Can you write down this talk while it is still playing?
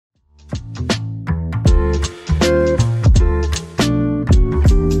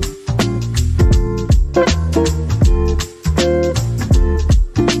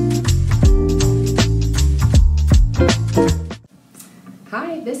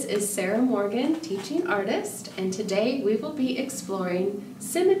This is Sarah Morgan, teaching artist, and today we will be exploring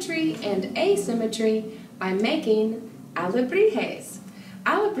symmetry and asymmetry by making alebrijes.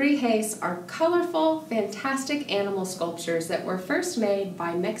 Alebrijes are colorful, fantastic animal sculptures that were first made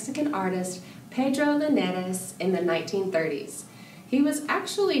by Mexican artist Pedro Linares in the 1930s. He was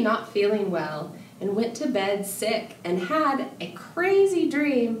actually not feeling well and went to bed sick and had a crazy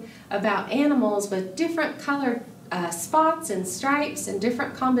dream about animals with different colored spots and stripes and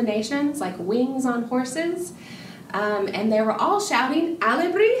different combinations, like wings on horses, and they were all shouting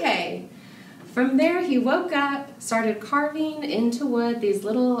 "Alebrije." From there he woke up, started carving into wood these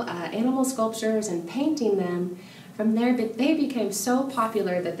little animal sculptures and painting them. From there they became so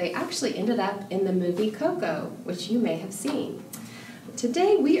popular that they actually ended up in the movie Coco, which you may have seen.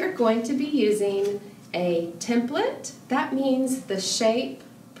 Today we are going to be using a template. That means the shape,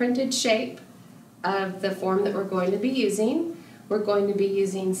 printed shape of the form that we're going to be using. We're going to be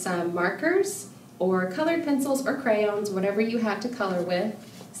using some markers or colored pencils or crayons, whatever you have to color with,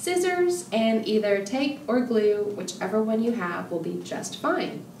 scissors, and either tape or glue, whichever one you have will be just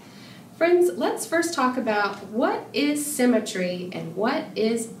fine. Friends, let's first talk about what is symmetry and what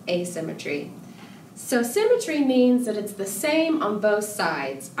is asymmetry. So symmetry means that it's the same on both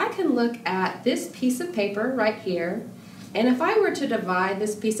sides. I can look at this piece of paper right here, and if I were to divide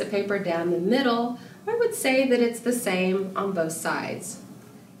this piece of paper down the middle, I would say that it's the same on both sides.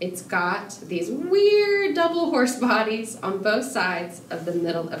 It's got these weird double horse bodies on both sides of the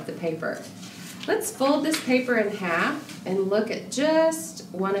middle of the paper. Let's fold this paper in half and look at just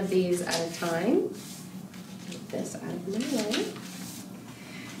one of these at a time. Get this out of my way.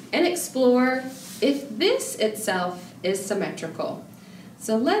 And explore if this itself is symmetrical.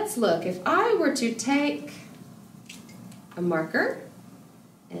 So let's look. If I were to take a marker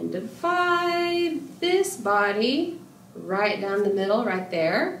and divide this body right down the middle, right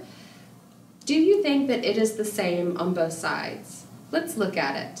there, do you think that it is the same on both sides? Let's look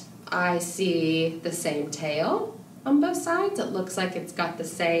at it. I see the same tail on both sides. It looks like it's got the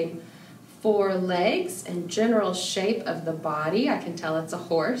same four legs and general shape of the body. I can tell it's a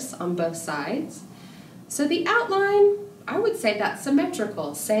horse on both sides. So the outline, I would say that's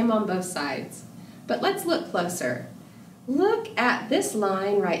symmetrical, same on both sides. But let's look closer. Look at this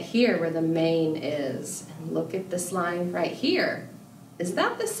line right here where the mane is, and look at this line right here. Is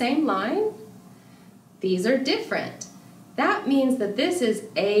that the same line? These are different. That means that this is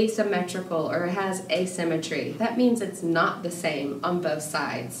asymmetrical, or it has asymmetry. That means it's not the same on both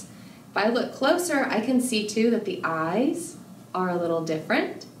sides. If I look closer, I can see too that the eyes are a little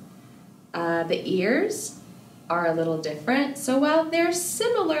different. The ears are a little different. So while they're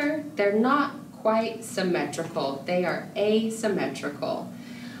similar, they're not quite symmetrical. They are asymmetrical.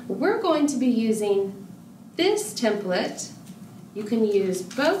 We're going to be using this template. You can use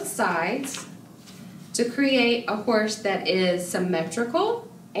both sides to create a horse that is symmetrical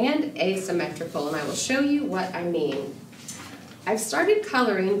and asymmetrical, and I will show you what I mean. I've started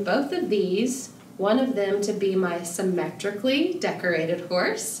coloring both of these, one of them to be my symmetrically decorated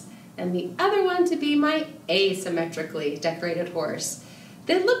horse, and the other one to be my asymmetrically decorated horse.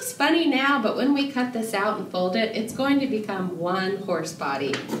 It looks funny now, but when we cut this out and fold it, it's going to become one horse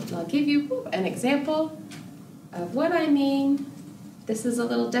body. And I'll give you an example of what I mean. This is a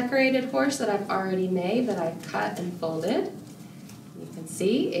little decorated horse that I've already made that I've cut and folded. You can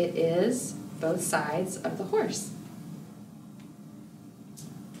see it is both sides of the horse.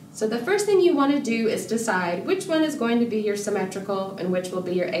 So the first thing you want to do is decide which one is going to be your symmetrical and which will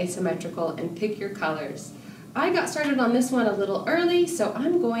be your asymmetrical, and pick your colors. I got started on this one a little early, so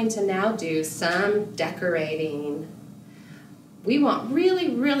I'm going to now do some decorating. We want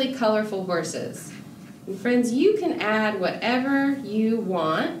really, really colorful horses. And friends, you can add whatever you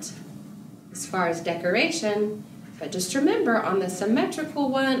want as far as decoration, but just remember, on the symmetrical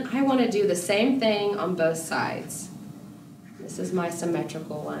one, I want to do the same thing on both sides. This is my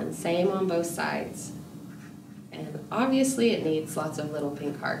symmetrical one, same on both sides. And obviously it needs lots of little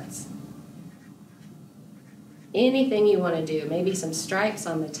pink hearts. Anything you want to do, maybe some stripes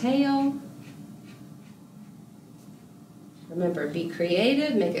on the tail. Remember, be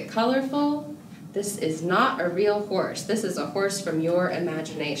creative, make it colorful. This is not a real horse. This is a horse from your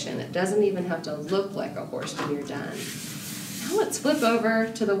imagination. It doesn't even have to look like a horse when you're done. Now let's flip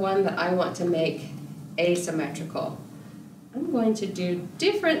over to the one that I want to make asymmetrical. I'm going to do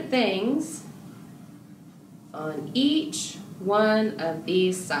different things on each one of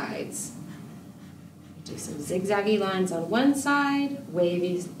these sides. Do some zigzaggy lines on one side,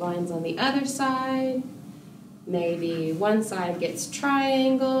 wavy lines on the other side. Maybe one side gets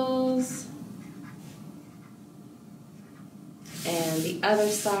triangles. And the other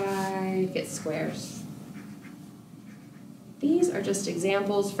side gets squares. These are just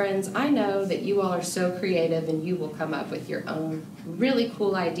examples, friends. I know that you all are so creative and you will come up with your own really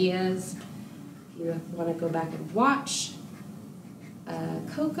cool ideas. If you want to go back and watch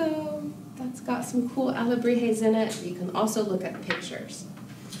Coco, that's got some cool alebrijes in it. You can also look at pictures.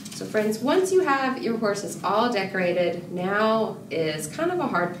 So friends, once you have your horses all decorated, now is kind of a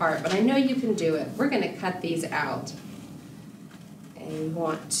hard part, but I know you can do it. We're going to cut these out. And you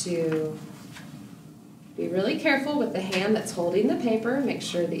want to be really careful with the hand that's holding the paper. Make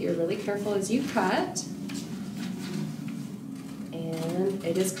sure that you're really careful as you cut. And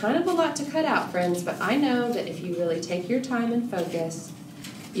it is kind of a lot to cut out, friends, but I know that if you really take your time and focus,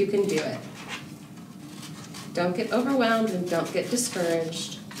 you can do it. Don't get overwhelmed and don't get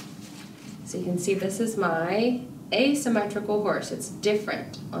discouraged. So you can see this is my asymmetrical horse. It's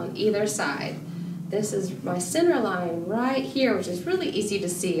different on either side. This is my center line right here, which is really easy to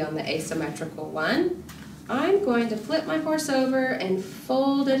see on the asymmetrical one. I'm going to flip my horse over and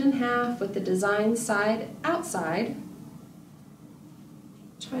fold it in half with the design side outside.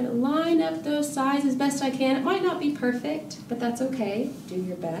 Try to line up those sides as best I can. It might not be perfect, but that's okay. Do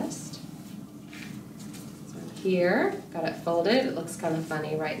your best. So here, got it folded. It looks kind of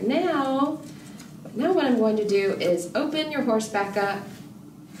funny right now. But now what I'm going to do is open your horse back up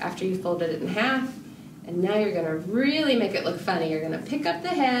after you folded it in half. And now you're going to really make it look funny. You're going to pick up the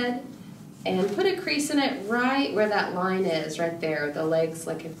head and put a crease in it right where that line is, right there. The legs,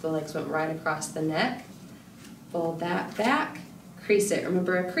 like if the legs went right across the neck. Fold that back, crease it.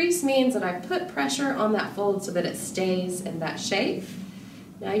 Remember, a crease means that I put pressure on that fold so that it stays in that shape.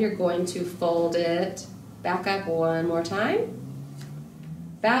 Now you're going to fold it back up one more time.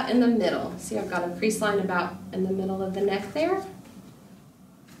 About in the middle. See, I've got a crease line about in the middle of the neck there.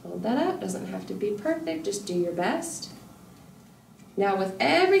 Fold that up. Doesn't have to be perfect, just do your best. Now with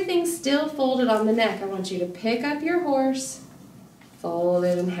everything still folded on the neck, I want you to pick up your horse, fold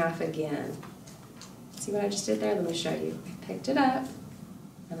it in half again. See what I just did there? Let me show you. I picked it up,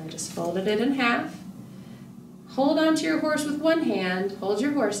 and I just folded it in half. Hold on to your horse with one hand, hold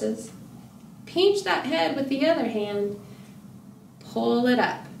your horses. Pinch that head with the other hand, pull it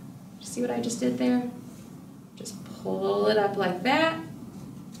up. See what I just did there? Just pull it up like that,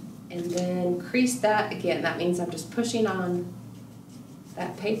 and then crease that again. That means I'm just pushing on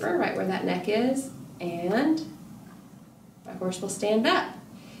that paper right where that neck is, and my horse will stand up.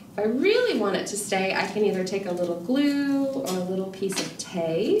 If I really want it to stay, I can either take a little glue or a little piece of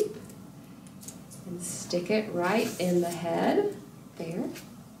tape and stick it right in the head there.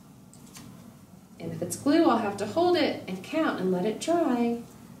 And if it's glue, I'll have to hold it and count and let it dry.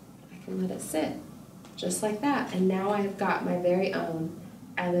 I can let it sit just like that. And now I have got my very own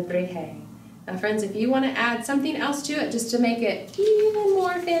alebrije. Now friends, if you want to add something else to it just to make it even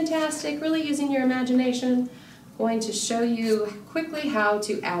more fantastic, really using your imagination, I'm going to show you quickly how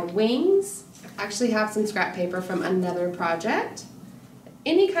to add wings. I actually have some scrap paper from another project.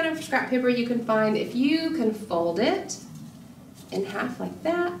 Any kind of scrap paper you can find, if you can fold it in half like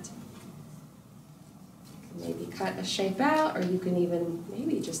that, you can maybe cut a shape out, or you can even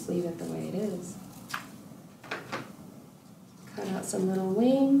maybe just leave it the way it is. Cut out some little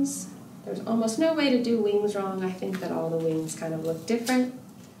wings. There's almost no way to do wings wrong. I think that all the wings kind of look different.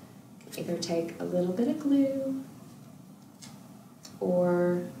 You can either take a little bit of glue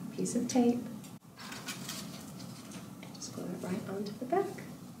or a piece of tape. Just glue it right onto the back.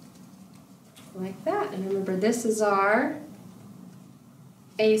 Like that. And remember, this is our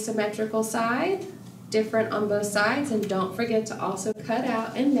asymmetrical side. Different on both sides. And don't forget to also cut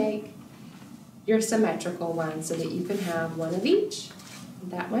out and make your symmetrical one so that you can have one of each.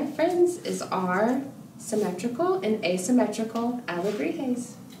 That, my friends, is our symmetrical and asymmetrical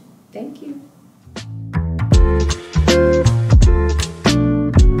alebrijes. Thank you.